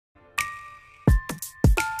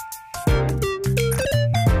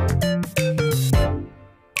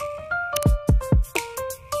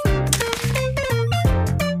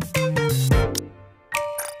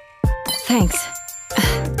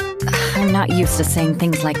not used to saying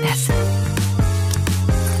things like this.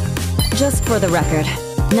 Just for the record,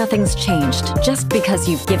 nothing's changed just because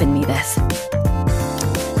you've given me this.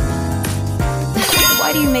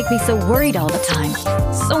 Why do you make me so worried all the time?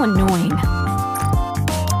 So annoying.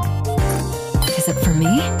 Is it for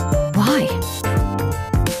me? Why?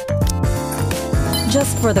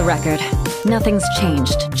 Just for the record, nothing's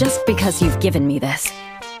changed just because you've given me this.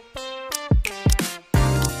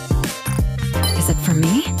 Is it for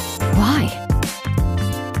me? Why?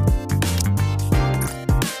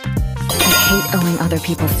 I hate owing other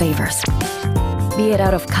people favors, be it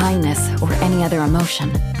out of kindness or any other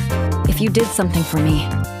emotion. If you did something for me,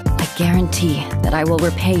 I guarantee that I will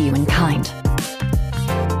repay you in kind.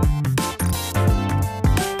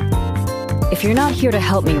 If you're not here to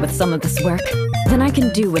help me with some of this work, then I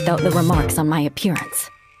can do without the remarks on my appearance.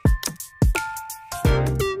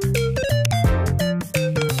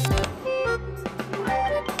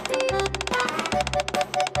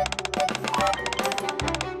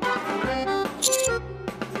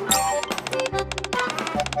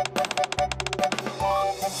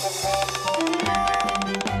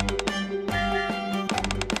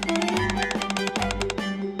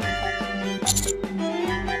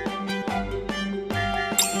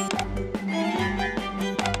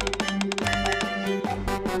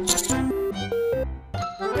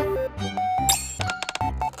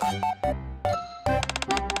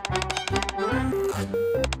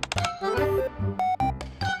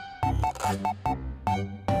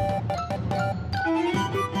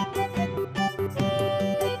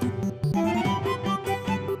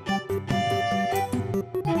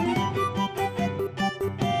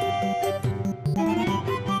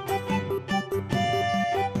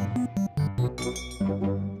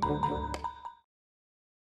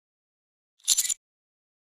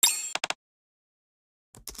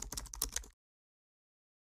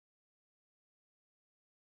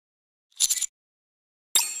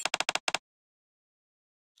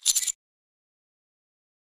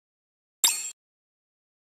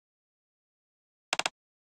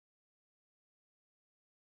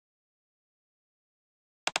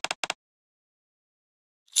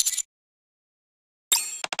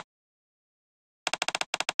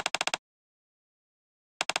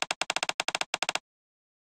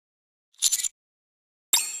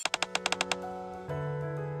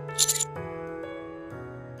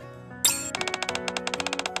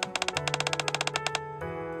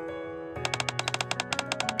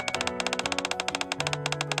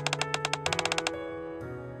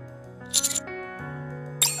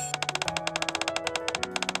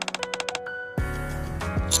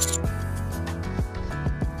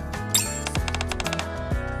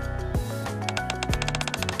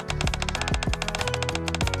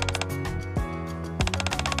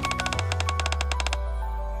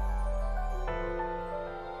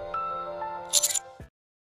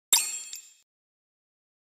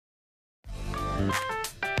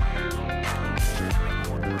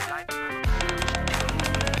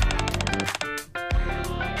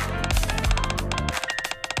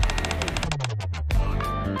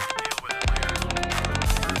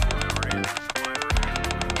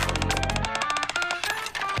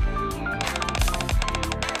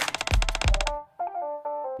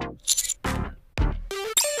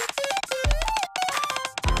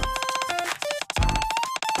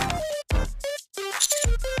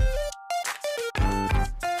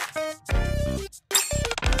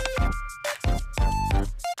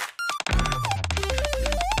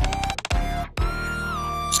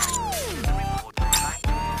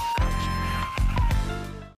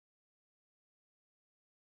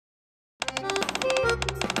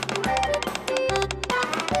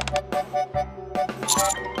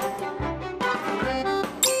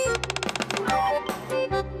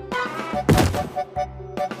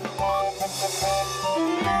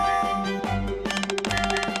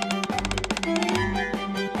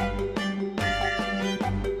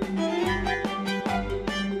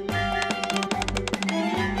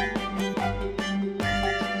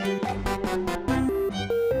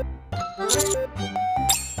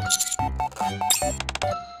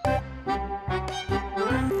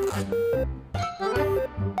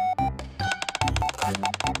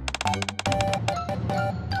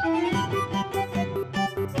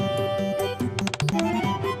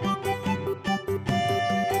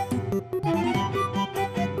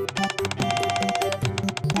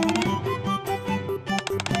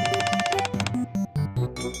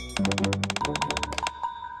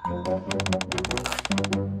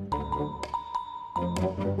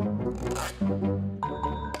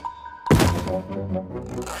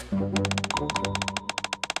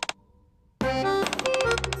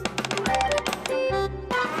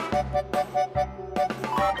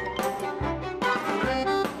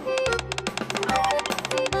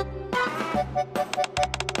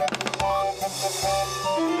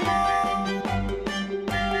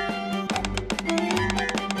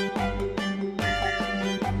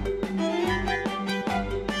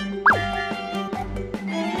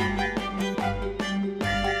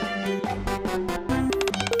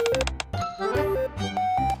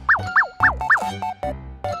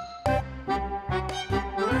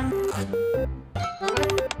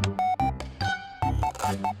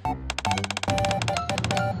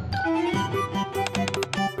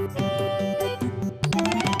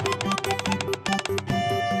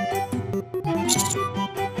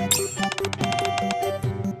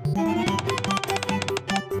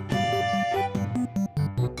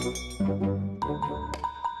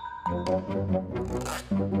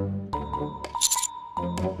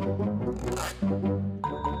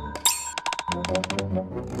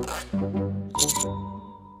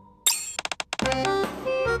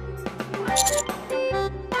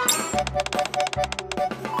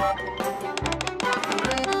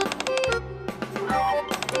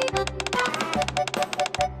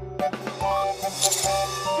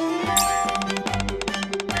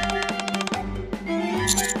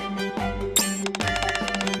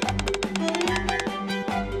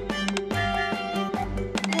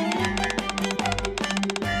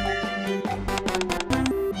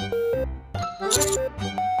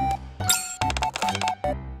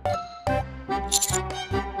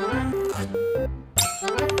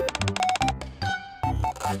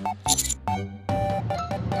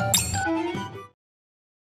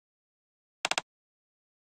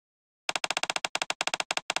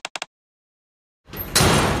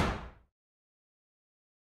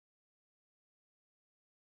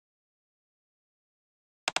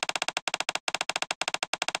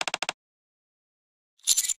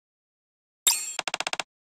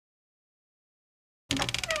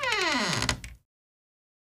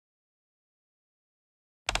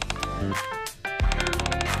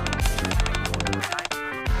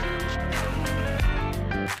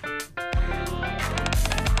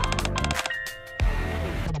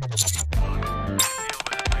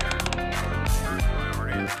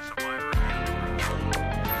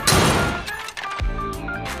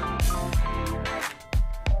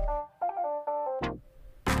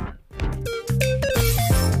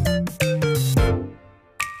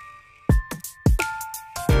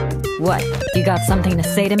 What, you got something to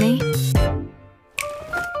say to me?